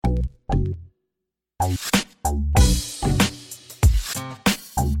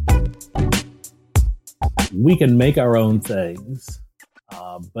we can make our own things,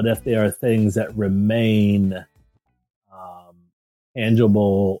 but if there are things that remain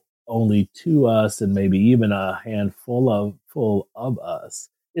tangible only to us and maybe even a handful full of us,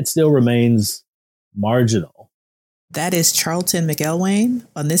 it still remains marginal. That is Charlton McElwain.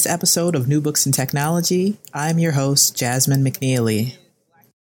 On this episode of New Books in Technology, I'm your host, Jasmine McNeely.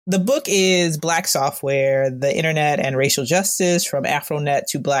 The book is Black Software, the Internet and Racial Justice, from AfroNet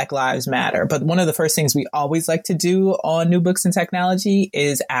to Black Lives Matter. But one of the first things we always like to do on New Books in Technology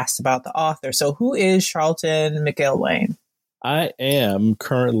is ask about the author. So who is Charlton McElwain? I am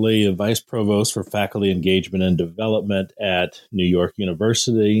currently a Vice Provost for Faculty Engagement and Development at New York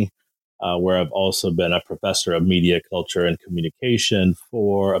University, where I've also been a professor of media, culture, and communication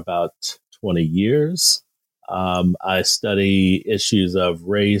for about 20 years. I study issues of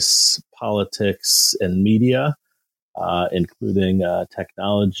race, politics, and media, including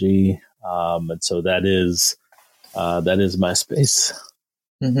technology. And so that is my space.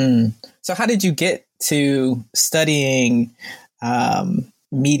 Mm-hmm. So how did you get to studying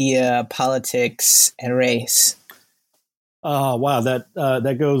media, politics, and race? Wow,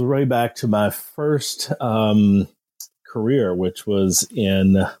 that goes way back to my first career, which was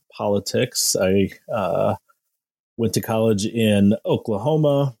in politics. I went to college in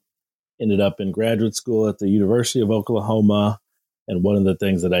Oklahoma, ended up in graduate school at the University of Oklahoma. And one of the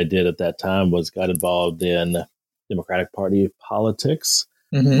things that I did at that time was got involved in Democratic Party politics.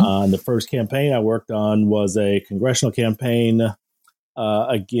 Mm-hmm. The first campaign I worked on was a congressional campaign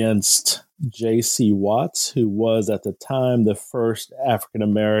against J.C. Watts, who was at the time the first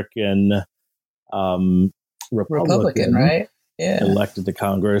African-American Republican, right? Yeah. Elected to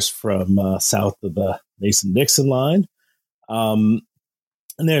Congress from south of the Mason-Dixon line. And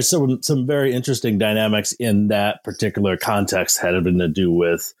there's some very interesting dynamics in that particular context having to do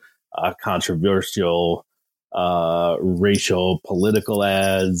with controversial racial political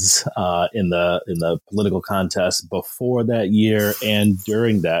ads in the political contest before that year and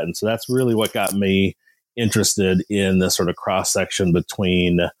during that. And so that's really what got me interested in the sort of cross section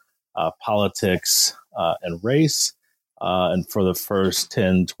between politics and race. And for the first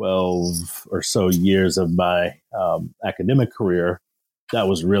 10, 12 or so years of my academic career, that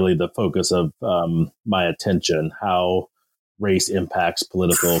was really the focus of my attention, how race impacts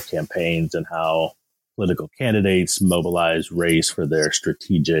political campaigns and how political candidates mobilize race for their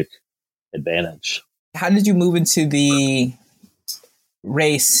strategic advantage. How did you move into the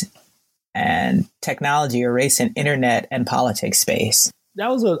race and technology, or race and internet and politics space? That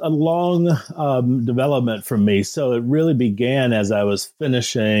was a long development for me. So it really began as I was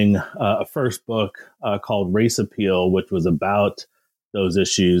finishing a first book called Race Appeal, which was about those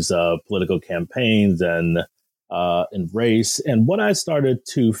issues of political campaigns and race. And what I started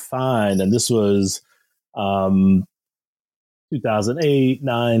to find, and this was 2008,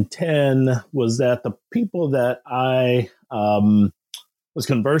 9, 10, was that the people that I was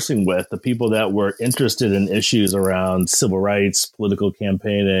conversing with, the people that were interested in issues around civil rights, political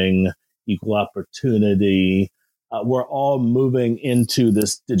campaigning, equal opportunity, were all moving into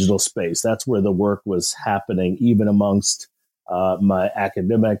this digital space. That's where the work was happening, even amongst my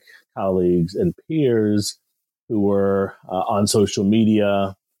academic colleagues and peers who were on social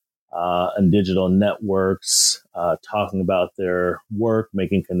media and digital networks, talking about their work,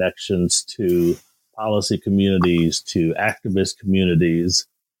 making connections to policy communities, to activist communities.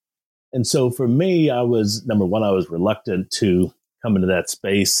 And so for me, I was reluctant to come into that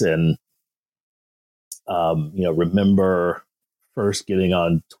space and, remember first getting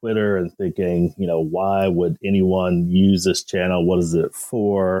on Twitter and thinking, why would anyone use this channel? What is it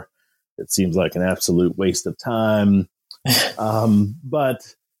for? It seems like an absolute waste of time.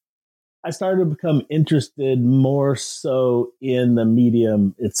 But I started to become interested more so in the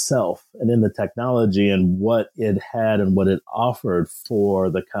medium itself and in the technology and what it had and what it offered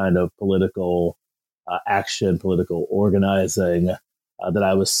for the kind of political action, political organizing that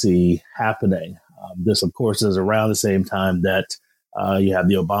I would see happening. This, of course, is around the same time that you have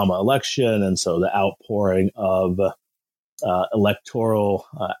the Obama election. And so the outpouring of electoral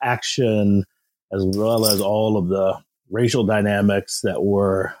action, as well as all of the racial dynamics that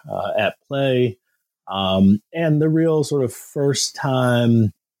were at play, and the real sort of first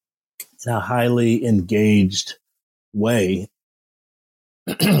time in a highly engaged way,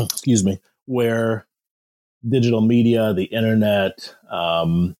 excuse me, where digital media, the internet,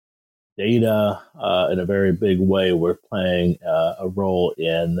 data in a very big way were playing a role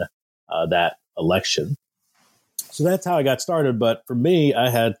in that election. So that's how I got started. But for me, I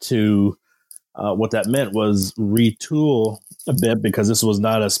had to what that meant was retool a bit, because this was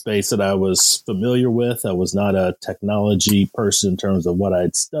not a space that I was familiar with. I was not a technology person in terms of what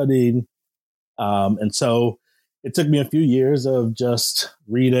I'd studied. And so it took me a few years of just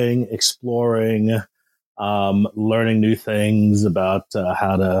reading, exploring, learning new things about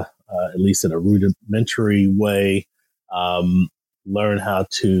how to, at least in a rudimentary way, learn how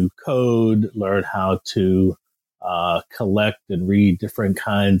to code, learn how to collect and read different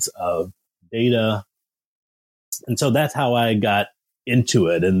kinds of data. And so that's how I got into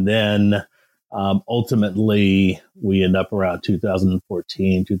it. And then ultimately, we end up around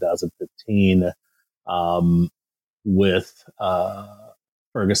 2014, 2015 with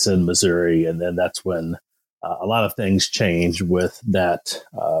Ferguson, Missouri. And then that's when a lot of things changed with that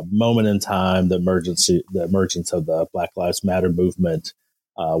moment in time, the emergence of the Black Lives Matter movement,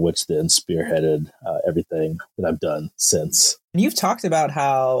 which then spearheaded everything that I've done since. You've talked about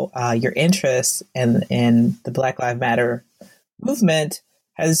how your interest in the Black Lives Matter movement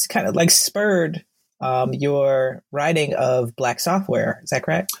has kind of like spurred your writing of Black Software. Is that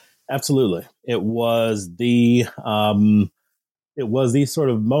correct? Absolutely. It was the sort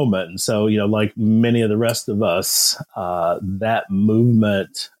of moment. And so, like many of the rest of us, that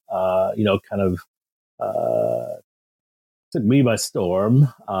movement, kind of took me by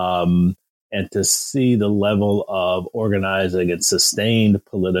storm. And to see the level of organizing and sustained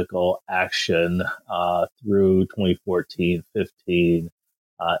political action through 2014, 15,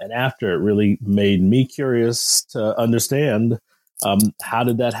 and after, it really made me curious to understand how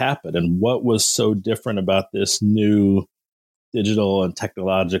did that happen and what was so different about this new digital and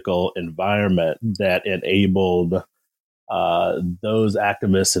technological environment that enabled those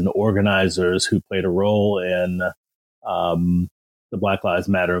activists and organizers who played a role in the Black Lives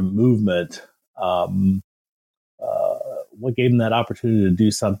Matter movement. What gave them that opportunity to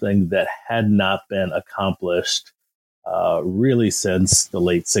do something that had not been accomplished really since the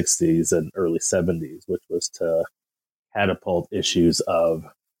late 60s and early 70s, which was to catapult issues of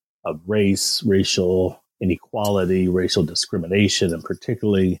race, racial inequality, racial discrimination, and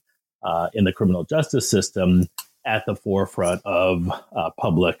particularly in the criminal justice system at the forefront of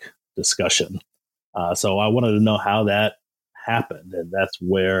public discussion. So I wanted to know how that happened, and that's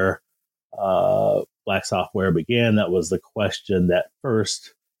where Black Software began. That was the question that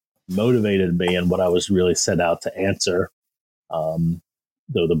first motivated me and what I was really set out to answer, though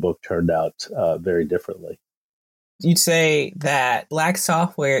the book turned out very differently. You'd say that Black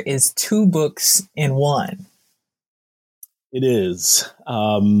Software is two books in one. It is.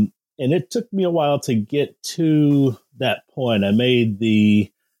 And it took me a while to get to that point. I made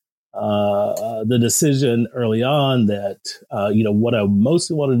the decision early on that, what I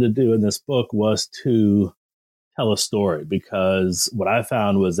mostly wanted to do in this book was to tell a story, because what I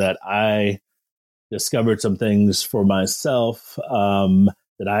found was that I discovered some things for myself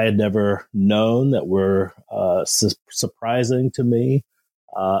that I had never known that were surprising to me,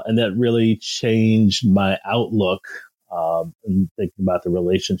 and that really changed my outlook and thinking about the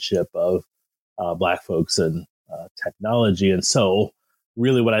relationship of Black folks and technology. And so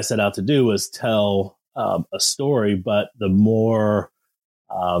really what I set out to do was tell a story, but the more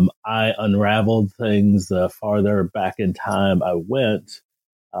I unraveled things, the farther back in time I went,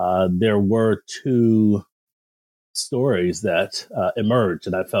 there were two stories that emerged,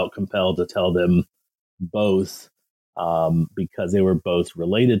 and I felt compelled to tell them both because they were both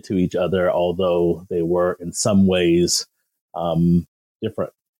related to each other, although they were in some ways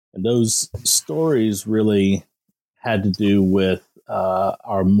different. And those stories really had to do with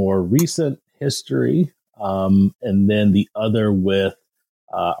our more recent history, and then the other with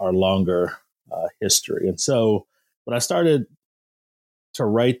our longer history. And so when I started to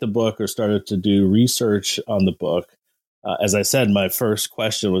write the book or started to do research on the book, as I said, my first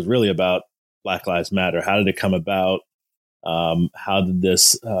question was really about Black Lives Matter. How did it come about? How did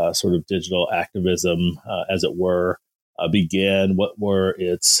this sort of digital activism, as it were, begin? What were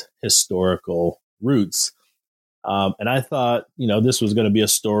its historical roots? And I thought, this was going to be a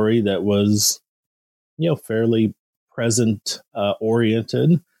story that was, fairly present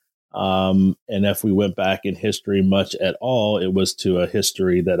oriented. And if we went back in history much at all, it was to a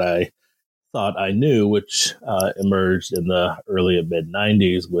history that I thought I knew, which emerged in the early and mid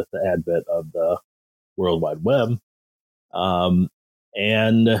 90s with the advent of the World Wide Web.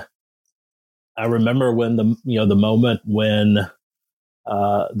 And I remember when the moment when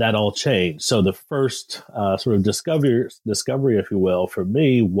that all changed. So the first sort of discovery, if you will, for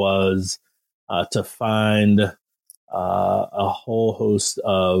me was to find a whole host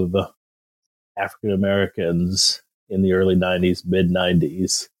of African Americans in the early 90s, mid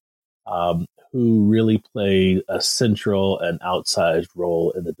 90s, who really played a central and outsized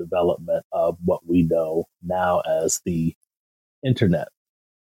role in the development of what we know now as the internet.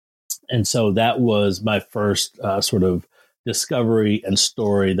 And so that was my first sort of discovery and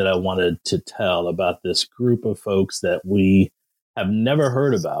story that I wanted to tell about this group of folks that we have never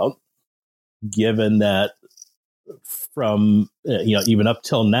heard about, given that from, even up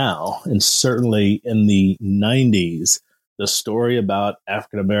till now, and certainly in the 90s, the story about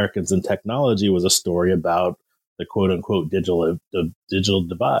African Americans and technology was a story about the quote unquote digital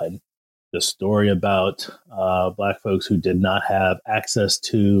divide. The story about Black folks who did not have access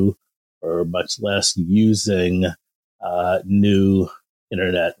to, or much less using, new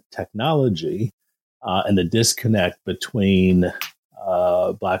internet technology, and the disconnect between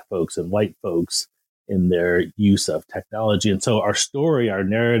Black folks and white folks in their use of technology. And so our story, our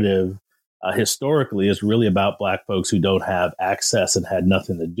narrative, historically is really about Black folks who don't have access and had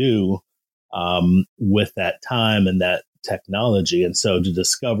nothing to do with that time and that technology. And so to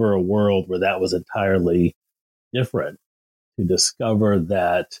discover a world where that was entirely different, to discover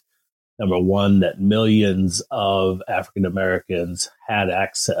that, number one, that millions of African Americans had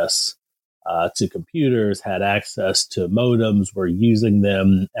access to computers, had access to modems, were using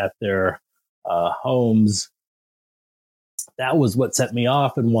them at their homes. That was what set me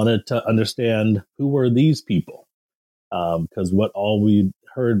off and wanted to understand who were these people. Because what all we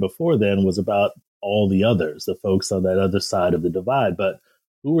heard before then was about all the others, the folks on that other side of the divide. But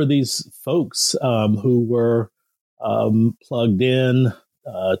who were these folks who were plugged in,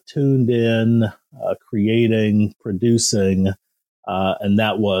 tuned in, creating, producing? And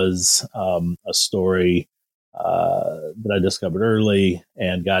that was a story that I discovered early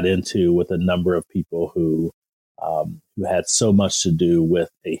and got into with a number of people who had so much to do with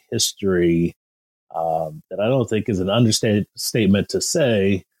a history that I don't think is an understatement to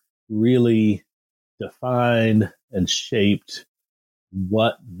say really defined and shaped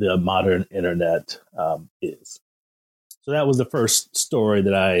what the modern internet is. So that was the first story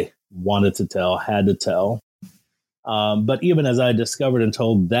that I wanted to tell, had to tell. But even as I discovered and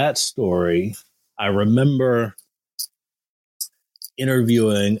told that story, I remember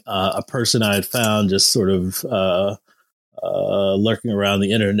interviewing a person I had found just sort of lurking around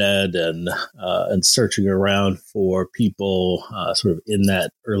the internet and searching around for people sort of in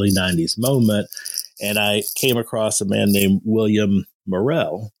that early 90s moment. And I came across a man named William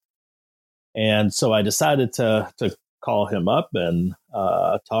Morrell. And so I decided to call him up and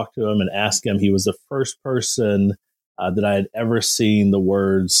talk to him and ask him. He was the first person that I had ever seen the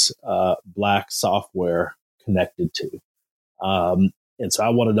words Black software connected to. And so I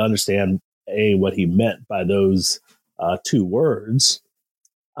wanted to understand, what he meant by those two words.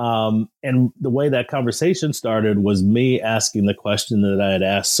 And the way that conversation started was me asking the question that I had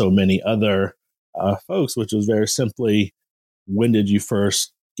asked so many other folks, which was very simply, when did you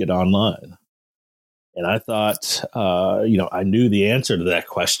first get online? And I thought, I knew the answer to that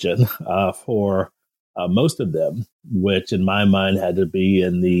question for most of them, which in my mind had to be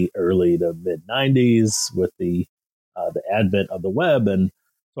in the early to mid 90s with the advent of the web. And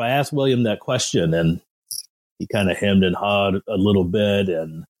so I asked William that question, and he kind of hemmed and hawed a little bit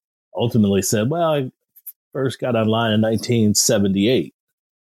and ultimately said, well, I first got online in 1978.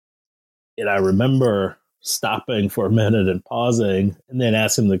 And I remember stopping for a minute and pausing and then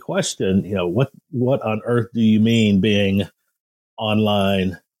asking the question, what on earth do you mean being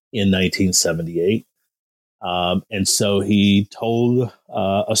online in 1978? And so he told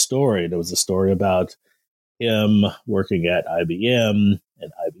a story. There was a story about him working at IBM,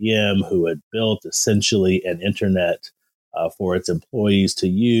 and IBM who had built essentially an internet for its employees to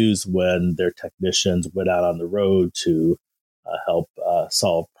use when their technicians went out on the road to help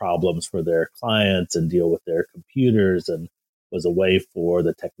solve problems for their clients and deal with their computers, and was a way for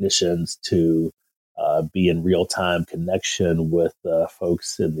the technicians to be in real-time connection with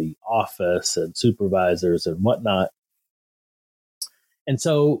folks in the office and supervisors and whatnot. And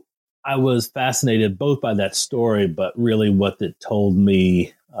so I was fascinated both by that story, but really what it told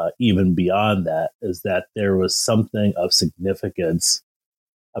me even beyond that is that there was something of significance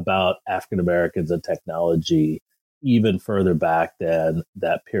about African Americans and technology even further back than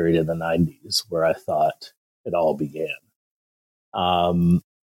that period in the 90s where I thought it all began.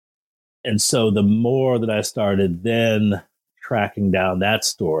 And so the more that I started then tracking down that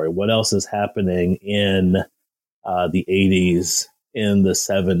story, what else is happening in the 80s, in the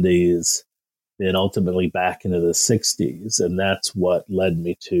 70s, then ultimately back into the 60s. And that's what led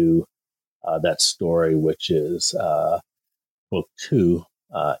me to that story, which is book 2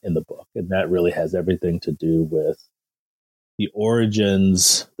 in the book. And that really has everything to do with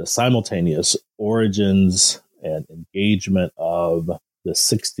the simultaneous origins and engagement of the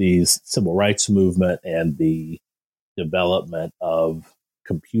 60s civil rights movement and the development of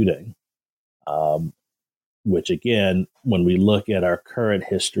computing, which again, when we look at our current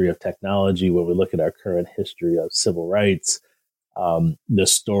history of technology, when we look at our current history of civil rights, the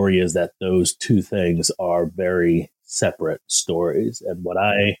story is that those two things are very separate stories. And what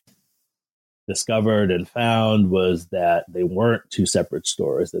I discovered and found was that they weren't two separate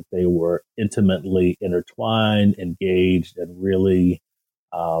stories, that they were intimately intertwined, engaged, and really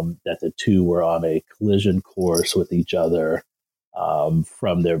that the two were on a collision course with each other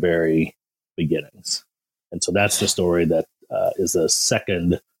from their very beginnings. And so that's the story that is a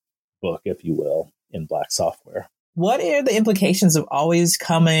second book, if you will, in Black Software. What are the implications of always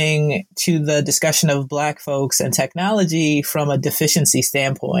coming to the discussion of Black folks and technology from a deficiency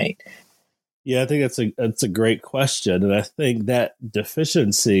standpoint? Yeah, I think that's a great question. And I think that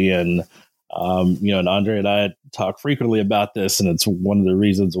deficiency and Andre and I talk frequently about this, and it's one of the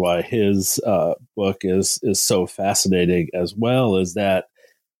reasons why his book is so fascinating as well, is that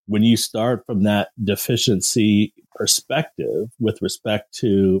when you start from that deficiency perspective with respect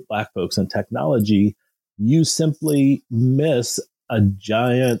to Black folks and technology, you simply miss a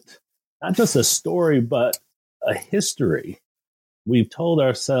giant, not just a story, but a history. We've told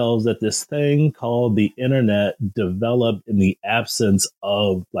ourselves that this thing called the internet developed in the absence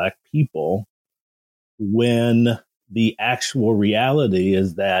of Black people, when the actual reality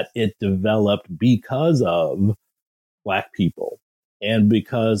is that it developed because of Black people and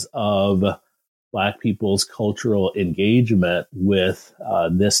because of Black people's cultural engagement with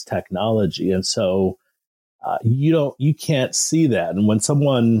this technology. And so you can't see that. And when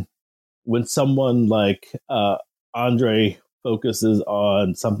someone like Andre focuses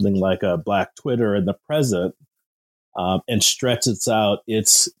on something like a Black Twitter in the present and stretches out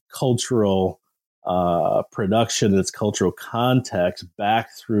its cultural production, its cultural context back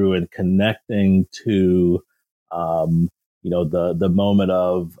through and connecting to the moment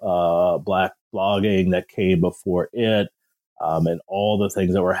of Black blogging that came before it, and all the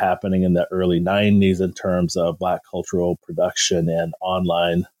things that were happening in the early 90s in terms of Black cultural production and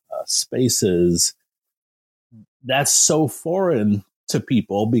online spaces. That's so foreign to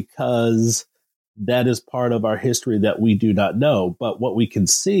people because that is part of our history that we do not know. But what we can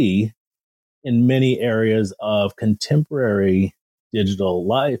see in many areas of contemporary digital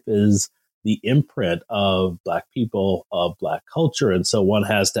life is the imprint of Black people, of Black culture. And so one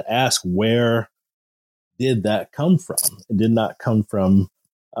has to ask, where did that come from? It did not come from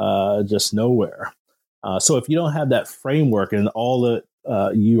just nowhere. So if you don't have that framework and all that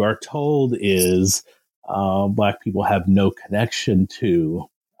you are told is Black people have no connection to,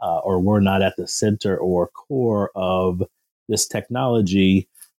 or we're not at the center or core of this technology,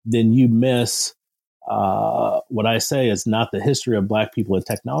 then you miss what I say is not the history of Black people and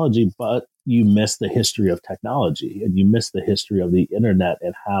technology, but you miss the history of technology and you miss the history of the internet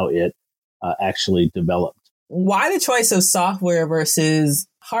and how it actually developed. Why the choice of software versus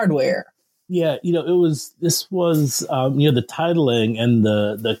hardware? Yeah, this was the titling and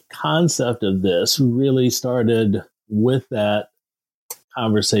the concept of this really started with that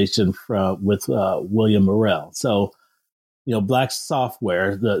conversation with William Morrell. So, Black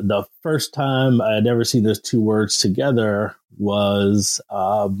Software, the first time I had ever seen those two words together was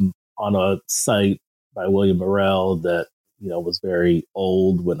on a site by William Morrell that, was very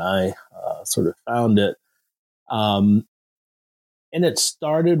old when I sort of found it. And it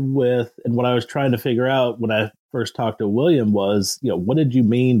started with, and what I was trying to figure out when I first talked to William was, what did you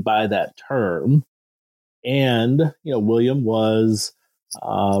mean by that term? And, William was,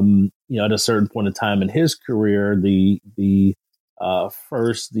 at a certain point in time in his career, the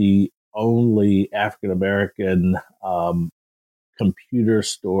only African-American computer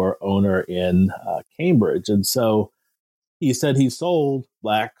store owner in Cambridge. And so he said he sold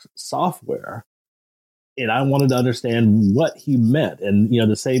Black Software. And I wanted to understand what he meant. And,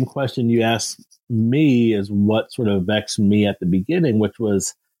 the same question you asked me is what sort of vexed me at the beginning, which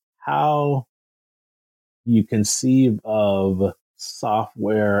was how you conceive of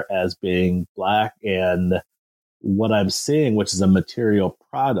software as being Black and what I'm seeing, which is a material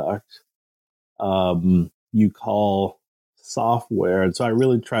product, you call software. And so I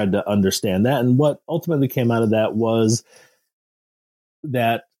really tried to understand that. And what ultimately came out of that was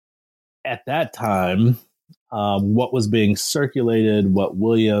that at that time, what was being circulated, what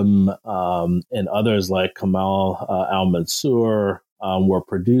William and others like Kamal al-Mansour were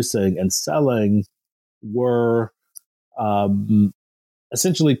producing and selling were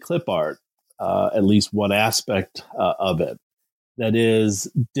essentially clip art, at least one aspect of it. that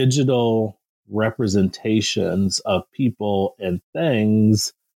is digital representations of people and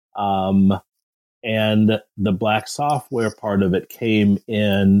things. And the Black software part of it came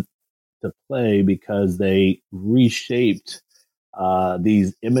in to play because they reshaped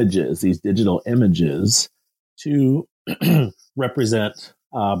these images, these digital images, to represent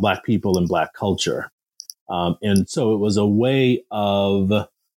Black people and Black culture. And so it was a way of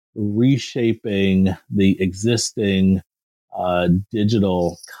reshaping the existing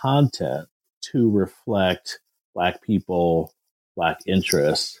digital content to reflect Black people, Black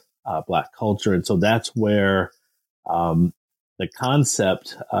interests, Black culture. And so that's where the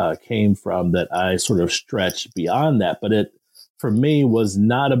concept came from, that I sort of stretched beyond that. But it, for me, was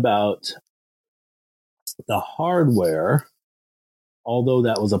not about the hardware, although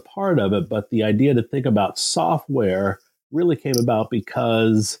that was a part of it. But the idea to think about software really came about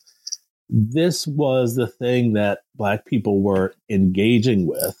because this was the thing that Black people were engaging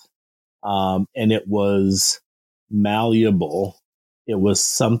with. And it was malleable. It was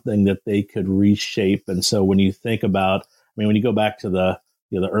something that they could reshape. And so when you think about, when you go back to the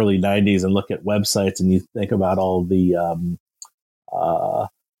early 90s and look at websites and you think about all the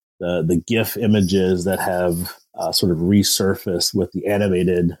GIF images that have sort of resurfaced with the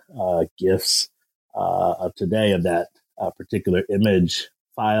animated GIFs of today, of that particular image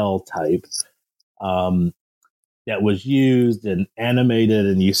file type that was used and animated,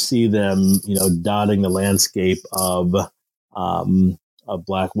 and you see them, dotting the landscape of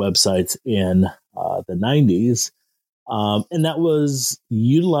Black websites in the 90s. And that was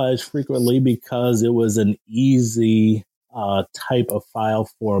utilized frequently because it was an easy type of file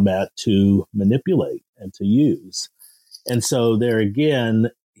format to manipulate and to use. And so there again,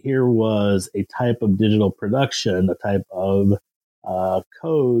 here was a type of digital production, a type of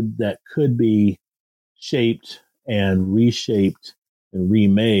code that could be shaped and reshaped and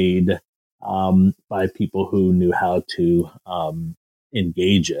remade by people who knew how to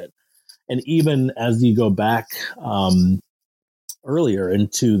engage it. And even as you go back earlier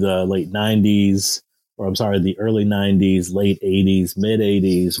into the late 90s, the early 90s, late 80s, mid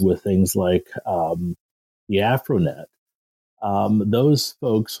 80s, with things like the AfroNet, those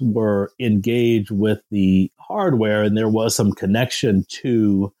folks were engaged with the hardware, and there was some connection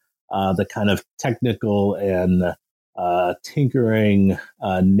to the kind of technical and tinkering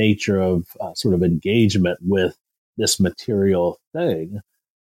nature of sort of engagement with this material thing.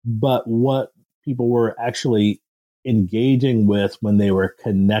 But what people were actually engaging with when they were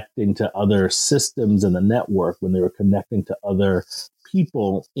connecting to other systems in the network, when they were connecting to other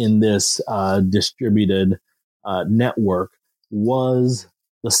people in this distributed network, was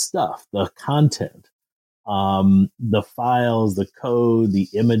the stuff, the content, the files, the code, the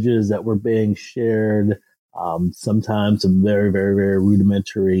images that were being shared, sometimes some very, very, very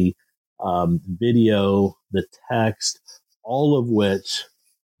rudimentary video, the text, all of which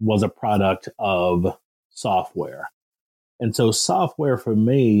was a product of software. And so software for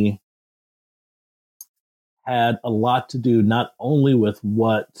me had a lot to do not only with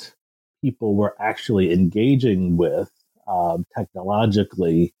what people were actually engaging with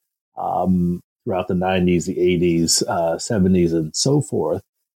technologically throughout the 90s, the 80s, 70s, and so forth.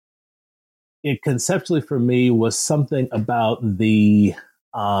 It conceptually for me was something about the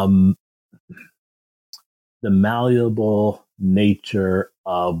malleable nature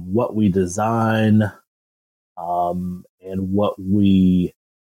of what we design and what we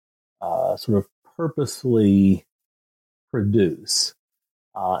sort of purposefully produce.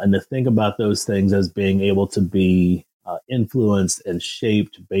 And to think about those things as being able to be influenced and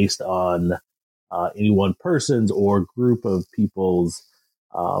shaped based on any one person's or group of people's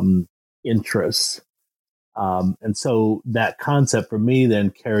interests. And so that concept for me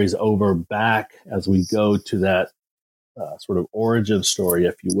then carries over back as we go to that sort of origin story,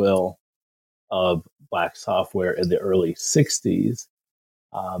 if you will, of Black software in the early 60s,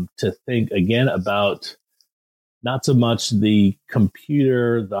 to think again about not so much the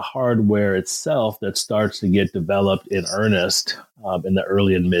computer, the hardware itself that starts to get developed in earnest in the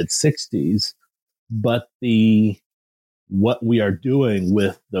early and mid 60s, but what we are doing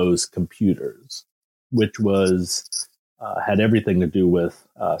with those computers, which was had everything to do with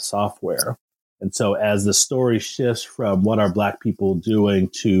software. And so as the story shifts from what are Black people doing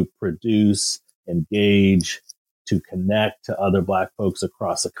to produce, engage, to connect to other Black folks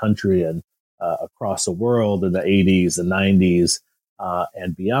across the country and across the world in the 80s, the 90s,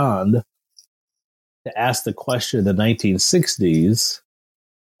 and beyond, to ask the question in the 1960s,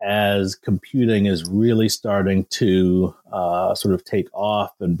 as computing is really starting to sort of take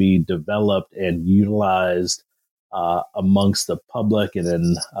off and be developed and utilized amongst the public and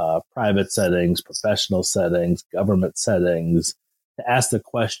in private settings, professional settings, government settings, to ask the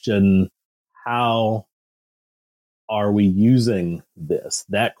question, how are we using this?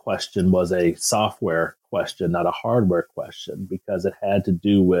 That question was a software question, not a hardware question, because it had to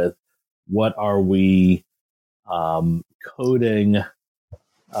do with what are we coding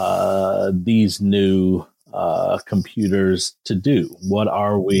these new computers to do? What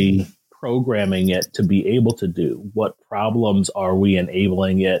are we programming it to be able to do? What problems are we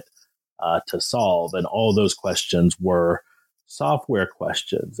enabling it to solve? And all those questions were software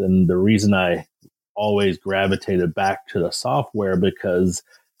questions. And the reason I always gravitated back to the software, because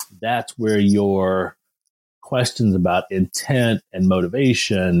that's where your questions about intent and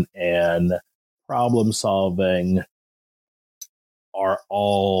motivation and problem solving are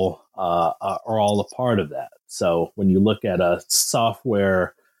all a part of that. So when you look at a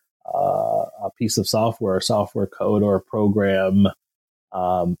software, a piece of software, software code, or a program,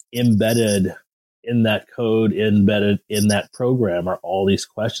 embedded in that code, embedded in that program, are all these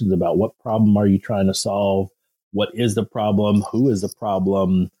questions about what problem are you trying to solve? What is the problem? Who is the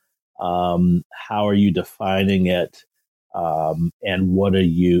problem? How are you defining it? And what are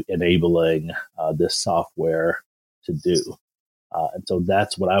you enabling this software to do? And so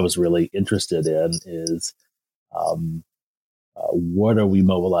that's what I was really interested in, is what are we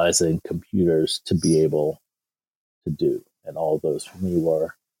mobilizing computers to be able to do? And all those for me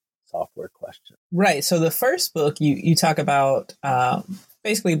were software questions. Right. So the first book, you talk about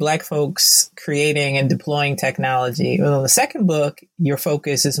basically Black folks creating and deploying technology. Well, the second book, your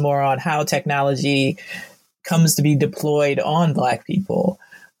focus is more on how technology comes to be deployed on Black people.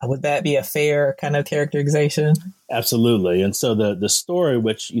 Would that be a fair kind of characterization? Absolutely. And so the story,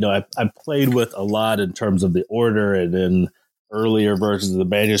 which, I played with a lot in terms of the order, and in earlier versions of the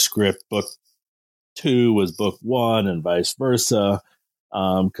manuscript, book 2 was book 1 and vice versa,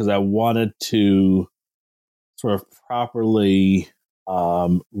 because I wanted to sort of properly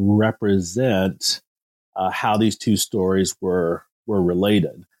represent how these two stories were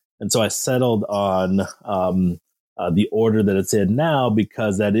related. And so I settled on the order that it's in now,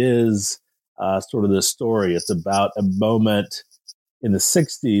 because that is sort of the story. It's about a moment in the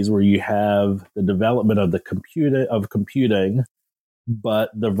 60s where you have the development of computing,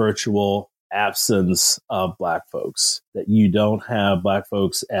 but the virtual absence of Black folks. That you don't have Black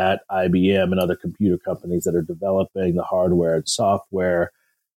folks at IBM and other computer companies that are developing the hardware and software.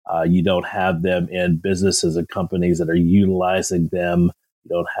 You don't have them in businesses and companies that are utilizing them. You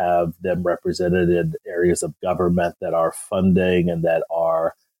don't have them represented in areas of government that are funding and that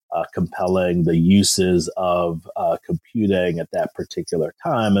are compelling the uses of computing at that particular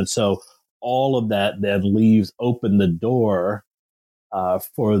time. And so all of that then leaves open the door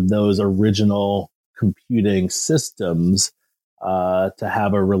for those original computing systems to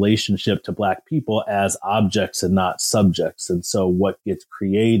have a relationship to Black people as objects and not subjects. And so what gets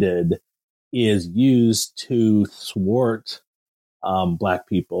created is used to thwart Black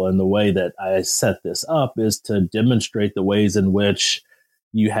people. And the way that I set this up is to demonstrate the ways in which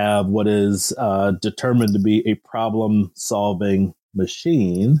you have what is determined to be a problem-solving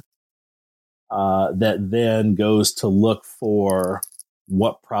machine that then goes to look for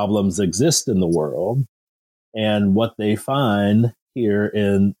what problems exist in the world. And what they find here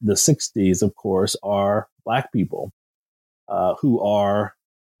in the 60s, of course, are Black people who are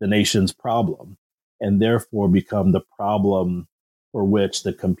the nation's problem, and therefore become the problem for which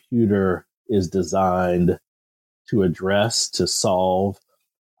the computer is designed to address, to solve.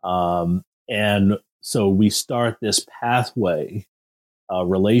 And so we start this pathway,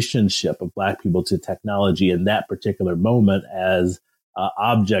 relationship of Black people to technology in that particular moment as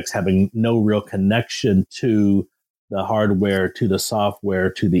objects having no real connection to the hardware, to the software,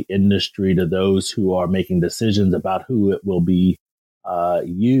 to the industry, to those who are making decisions about who it will be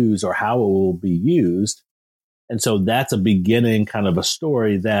used or how it will be used. And so that's a beginning kind of a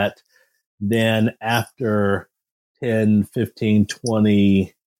story that then after 10, 15,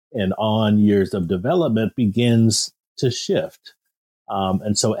 20 and on years of development begins to shift.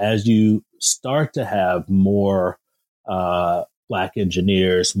 And so as you start to have more Black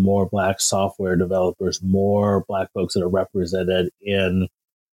engineers, more Black software developers, more Black folks that are represented in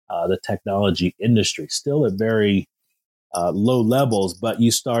the technology industry, still at very low levels, but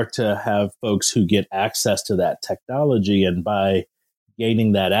you start to have folks who get access to that technology, and by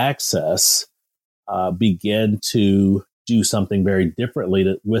gaining that access, begin to do something very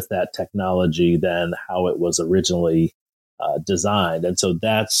differently with that technology than how it was originally designed. And so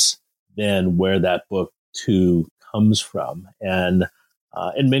that's then where that book 2 comes from. And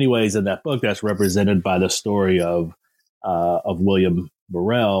in many ways, in that book, that's represented by the story of William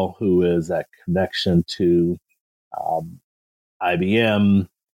Burrell, who is that connection to IBM,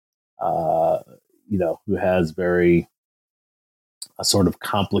 who has very a sort of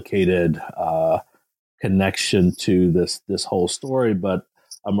complicated connection to this whole story, but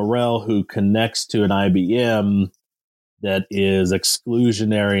a Morrell who connects to an IBM that is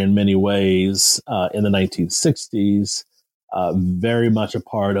exclusionary in many ways in the 1960s, very much a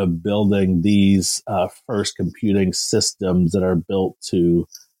part of building these first computing systems that are built to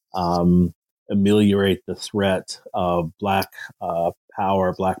ameliorate the threat of Black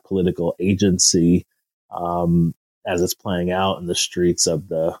power, Black political agency as it's playing out in the streets of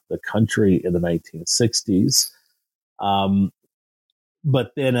the country in the 1960s.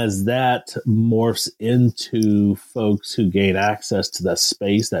 But then as that morphs into folks who gain access to that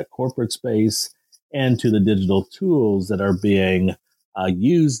space, that corporate space, and to the digital tools that are being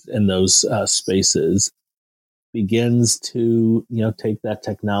used in those spaces, begins to take that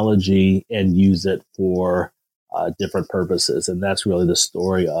technology and use it for different purposes. And that's really the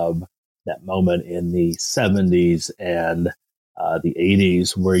story of that moment in the 70s and the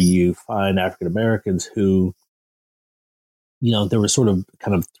 80s, where you find African Americans who, there were sort of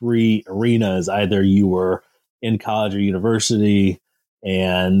kind of three arenas. Either you were in college or university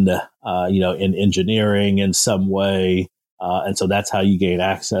and, in engineering in some way. And so that's how you gain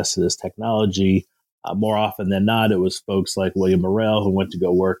access to this technology. More often than not, it was folks like William Morrell who went to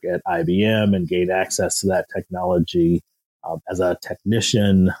go work at IBM and gained access to that technology as a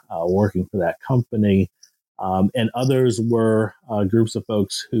technician working for that company. And others were groups of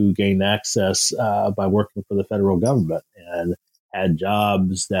folks who gained access by working for the federal government and had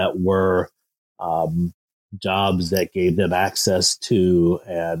jobs that were jobs that gave them access to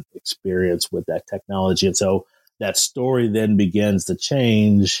and experience with that technology. And so that story then begins to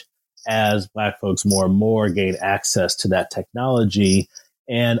change as Black folks more and more gain access to that technology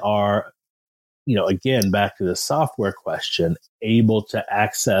and are, again, back to the software question, able to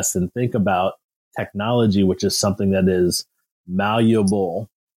access and think about technology, which is something that is malleable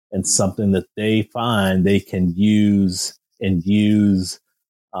and something that they find they can use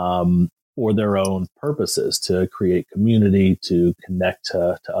for their own purposes, to create community, to connect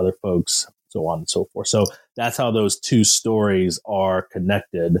to other folks, so on and so forth. So that's how those two stories are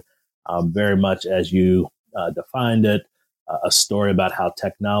connected, very much as you defined it, a story about how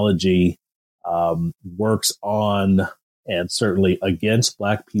technology works on and certainly against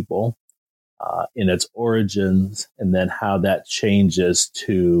Black people in its origins, and then how that changes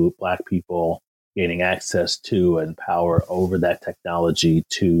to Black people gaining access to and power over that technology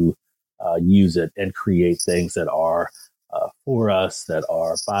to use it and create things that are for us, that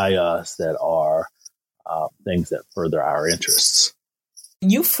are by us, that are things that further our interests.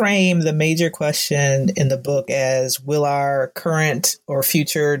 You frame the major question in the book as, will our current or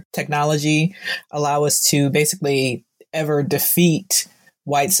future technology allow us to basically ever defeat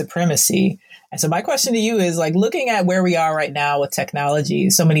white supremacy? And so my question to you is, like, looking at where we are right now with technology,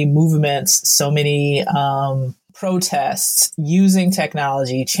 so many movements, so many protests using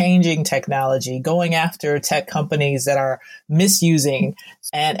technology, changing technology, going after tech companies that are misusing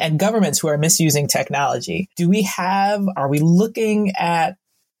and governments who are misusing technology. Are we looking at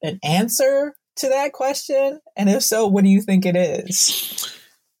an answer to that question? And if so, what do you think it is?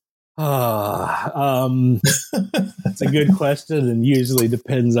 It's a good question, and usually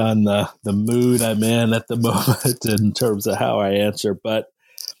depends on the mood I'm in at the moment in terms of how I answer. But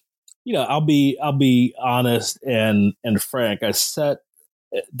I'll be honest and frank. I set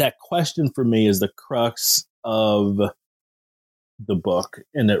that question for me is the crux of the book,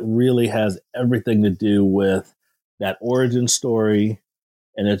 and it really has everything to do with that origin story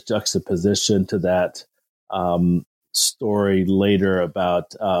and its juxtaposition to that story later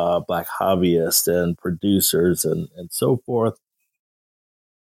about Black hobbyists and producers and so forth.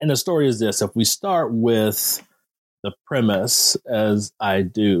 And the story is this: if we start with the premise, as I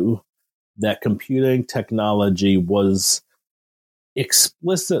do, that computing technology was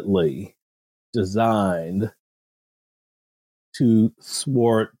explicitly designed to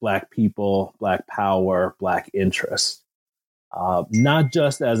thwart Black people, Black power, Black interests. Not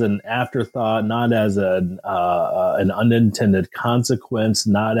just as an afterthought, not as an unintended consequence,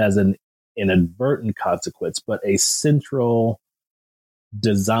 not as an inadvertent consequence, but a central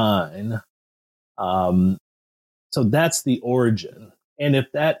design. So that's the origin. And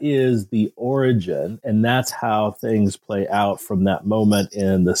if that is the origin, and that's how things play out from that moment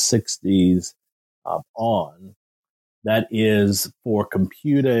in the 60s on, that is for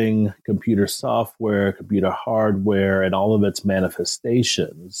computing, computer software, computer hardware, and all of its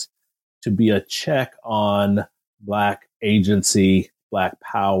manifestations to be a check on Black agency, Black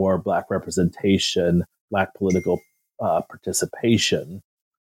power, Black representation, Black political participation,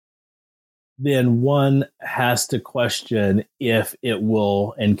 then one has to question if it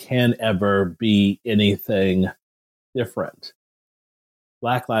will and can ever be anything different.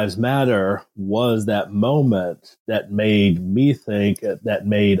 Black Lives Matter was that moment that made me think, that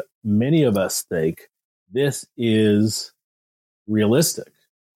made many of us think, this is realistic.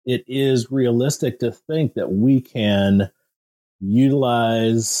 It is realistic to think that we can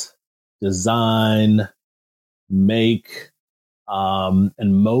utilize, design, make, and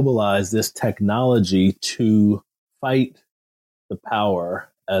mobilize this technology to fight the power,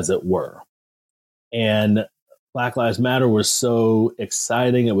 as it were. And Black Lives Matter was so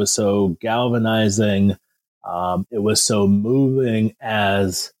exciting. It was so galvanizing. It was so moving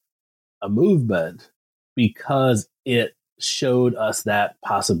as a movement because it showed us that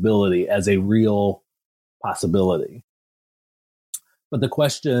possibility as a real possibility. But the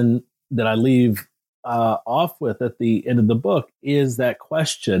question that I leave off with at the end of the book is that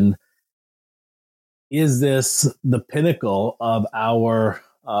question: is this the pinnacle of our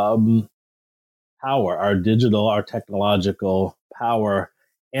power, our digital, our technological power?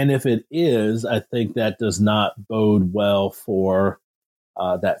 And if it is, I think that does not bode well for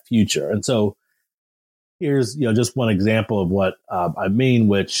that future. And so here's just one example of what I mean,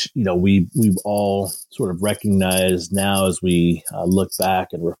 which we've all sort of recognized now as we look back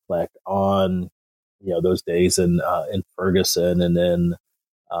and reflect on those days in Ferguson, and then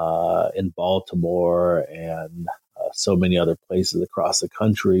in Baltimore, and so many other places across the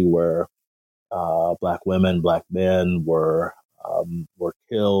country where Black women, Black men were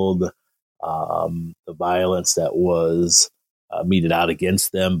killed. The violence that was meted out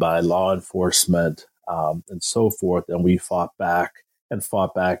against them by law enforcement, and so forth. And we fought back in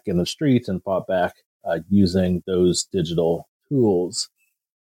the streets, and fought back using those digital tools.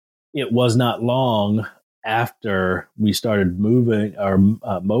 It was not long after we started moving or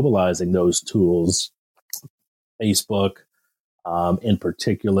mobilizing those tools, Facebook in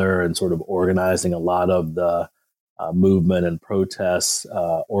particular, and sort of organizing a lot of the movement and protests,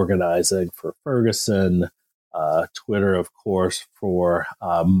 organizing for Ferguson, Twitter, of course, for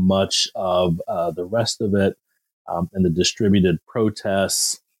much of the rest of it, and the distributed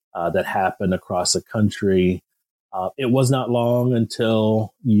protests that happened across the country. It was not long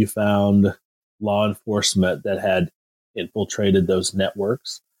until you found law enforcement that had infiltrated those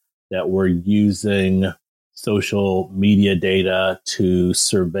networks, that were using social media data to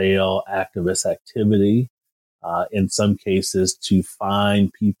surveil activist activity, in some cases to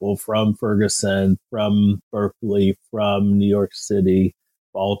find people from Ferguson, from Berkeley, from New York City,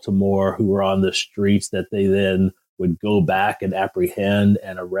 Baltimore, who were on the streets, that they then would go back and apprehend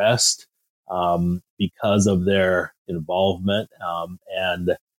and arrest because of their involvement,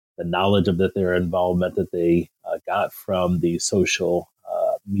 and the knowledge of their involvement that they got from the social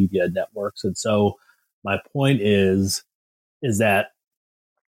media networks. And so my point is that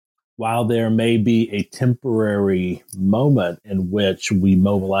while there may be a temporary moment in which we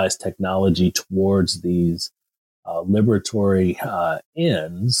mobilize technology towards these liberatory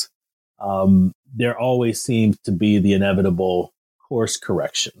ends, there always seems to be the inevitable course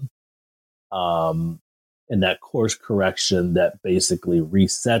correction. And that course correction that basically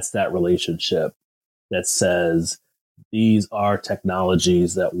resets that relationship, that says these are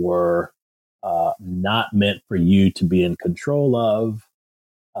technologies that were not meant for you to be in control of,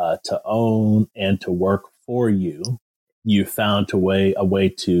 to own, and to work for you. You found a way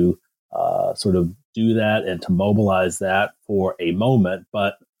to sort of do that and to mobilize that for a moment,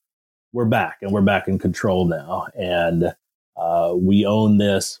 but we're back, and we're back in control now. And we own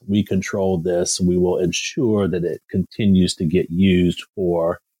this, we control this, we will ensure that it continues to get used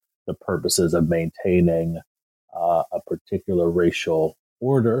for the purposes of maintaining a particular racial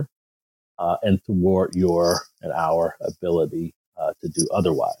order, and thwart your and our ability to do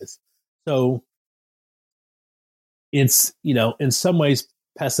otherwise. So it's, in some ways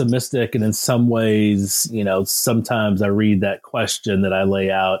pessimistic, and in some ways, sometimes I read that question that I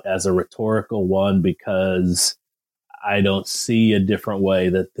lay out as a rhetorical one, because I don't see a different way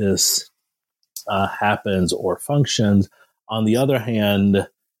that this happens or functions. On the other hand,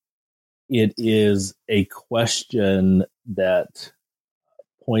 it is a question that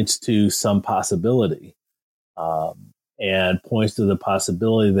points to some possibility, and points to the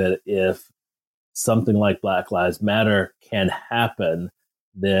possibility that if something like Black Lives Matter can happen,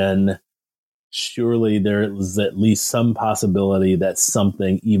 then surely there is at least some possibility that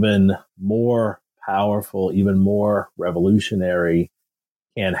something even more powerful, even more revolutionary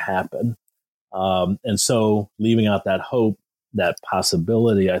can happen. And so leaving out that hope, that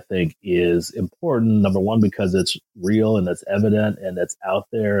possibility, I think is important. Number one, because it's real and it's evident and it's out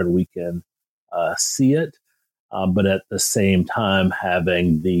there and we can see it. But at the same time,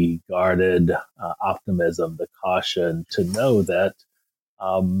 having the guarded optimism, the caution to know that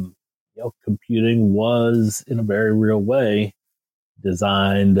computing was, in a very real way,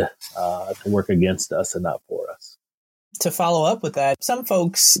 designed to work against us and not for us. To follow up with that, some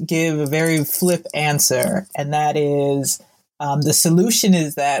folks give a very flip answer, and that is the solution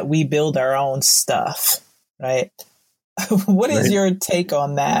is that we build our own stuff, right? What is your take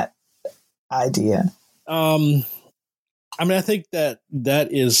on that idea? I think that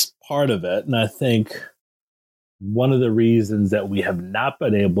is part of it. And I think one of the reasons that we have not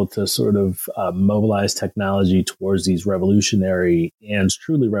been able to sort of mobilize technology towards these revolutionary ends,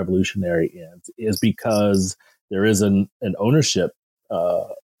 truly revolutionary ends, is because there is an ownership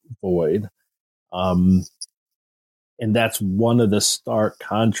void. And that's one of the stark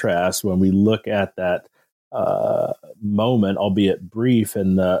contrasts when we look at that moment, albeit brief,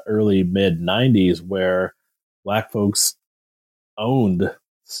 in the early mid-90s, where Black folks owned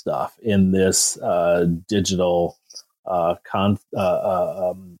stuff in this digital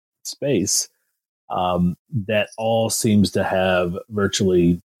space that all seems to have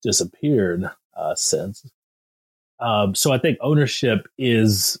virtually disappeared since. So I think ownership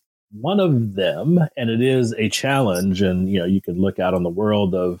is one of them, and it is a challenge. And you can look out on the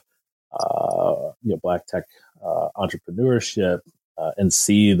world of Black tech entrepreneurship and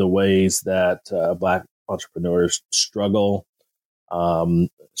see the ways that Black entrepreneurs struggle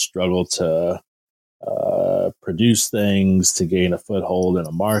to produce things, to gain a foothold in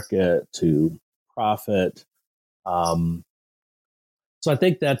a market, to profit. So I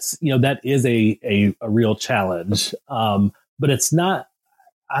think that's, that is a real challenge. But it's not,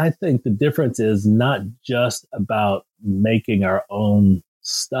 I think the difference is not just about making our own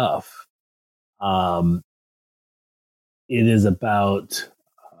stuff. It is about,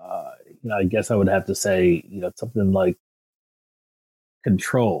 I guess I would have to say, something like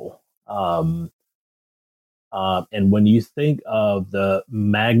control. And when you think of the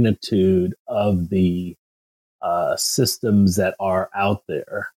magnitude of the systems that are out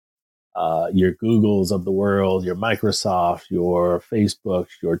there, your Googles of the world, your Microsoft, your Facebook,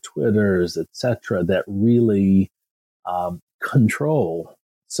 your Twitters, etc., that really control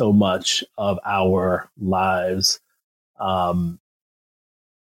so much of our lives.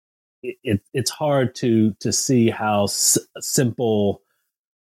 It's hard to see how simple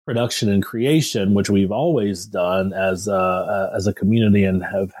production and creation, which we've always done as a community and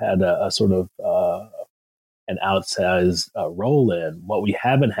have had a sort of an outsized role in. What we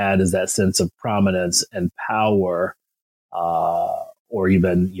haven't had is that sense of prominence and power, or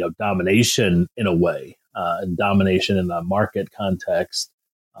even domination in a way, and domination in a market context,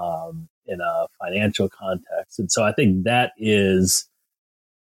 in a financial context. And so I think that is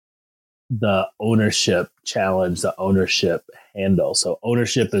the ownership challenge, the ownership handle. So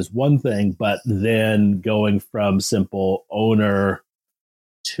ownership is one thing, but then going from simple owner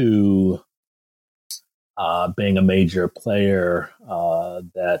to being a major player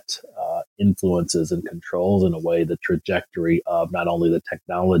that influences and controls in a way the trajectory of not only the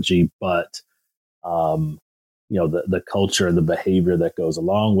technology, but the culture and the behavior that goes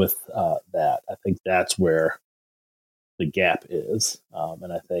along with that. I think that's where the gap is,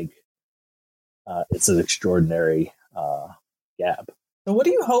 and I think it's an extraordinary gap. So, what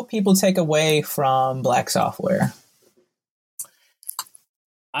do you hope people take away from Black Software?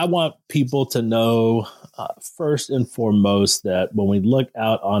 I want people to know, first and foremost, that when we look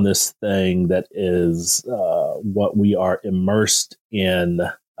out on this thing that is what we are immersed in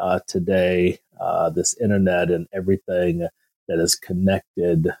today, this internet and everything that is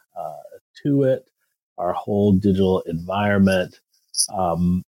connected to it, our whole digital environment,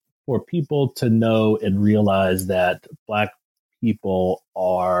 for people to know and realize that Black people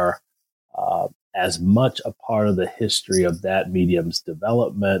are as much a part of the history of that medium's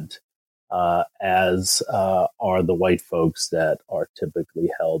development as are the white folks that are typically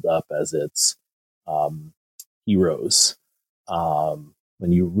held up as its heroes.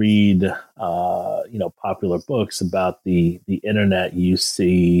 When you read, popular books about the internet, you just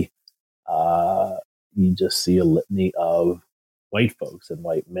see a litany of white folks and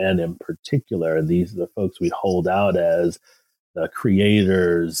white men in particular. And these are the folks we hold out as the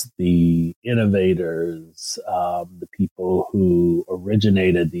creators, the innovators, the people who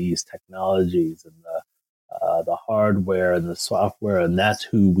originated these technologies and the hardware and the software, and that's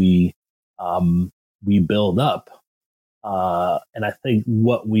who we build up. And I think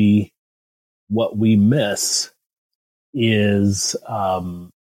what we miss is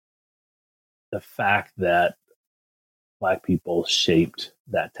the fact that Black people shaped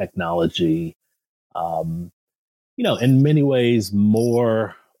that technology, in many ways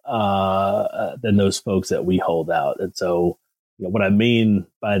more than those folks that we hold out. And so, what I mean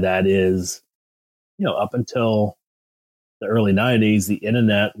by that is, up until the early 90s, the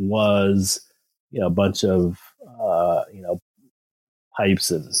internet was, a bunch of,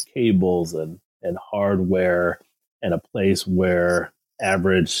 pipes and cables and hardware, and a place where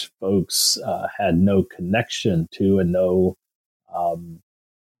average folks had no connection to and no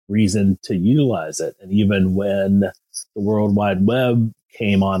reason to utilize it. And even when the World Wide Web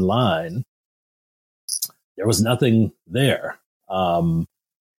came online, there was nothing there. And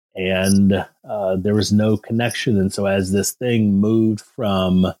there was no connection. And so as this thing moved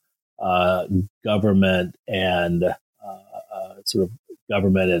from government and sort of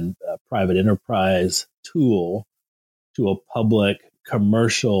government and private enterprise tool to a public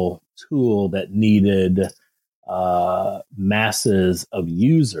commercial tool that needed masses of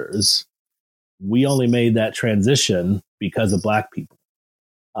users, we only made that transition because of Black people.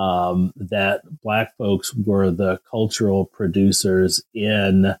 That Black folks were the cultural producers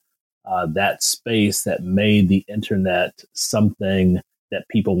in that space that made the internet something that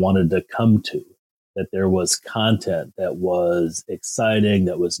people wanted to come to, that there was content that was exciting,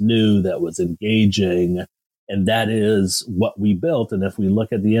 that was new, that was engaging. And that is what we built. And if we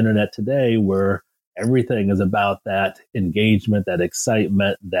look at the internet today, where everything is about that engagement, that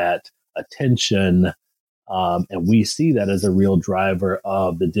excitement, that attention, and we see that as a real driver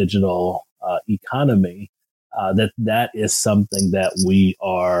of the digital economy, that is something that we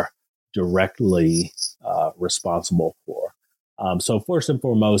are directly responsible for. So first and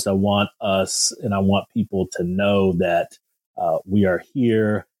foremost, I want us and I want people to know that we are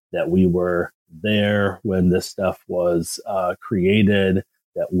here, that we were there when this stuff was created,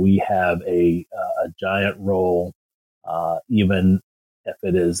 that we have a giant role, even if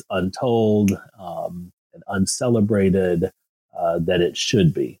it is untold and uncelebrated, that it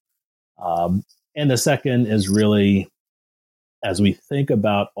should be. And the second is really, as we think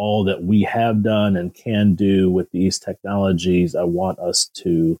about all that we have done and can do with these technologies, I want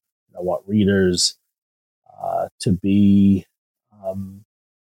readers to be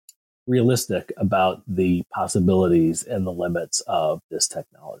realistic about the possibilities and the limits of this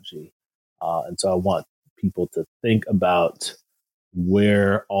technology. And so I want people to think about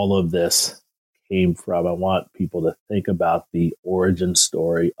where all of this came from. I want people to think about the origin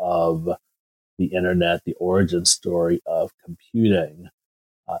story of the internet, the origin story of computing,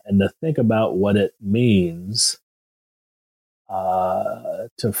 and to think about what it means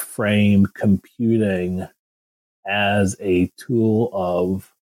to frame computing as a tool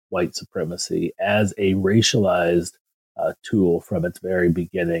of white supremacy, as a racialized tool from its very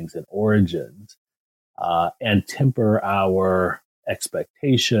beginnings and origins, and temper our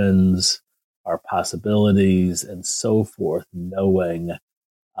expectations, our possibilities, and so forth, knowing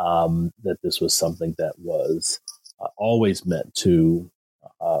that this was something that was always meant to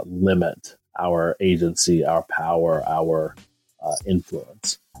limit our agency, our power, our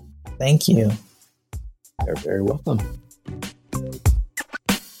influence. Thank you. You're very welcome.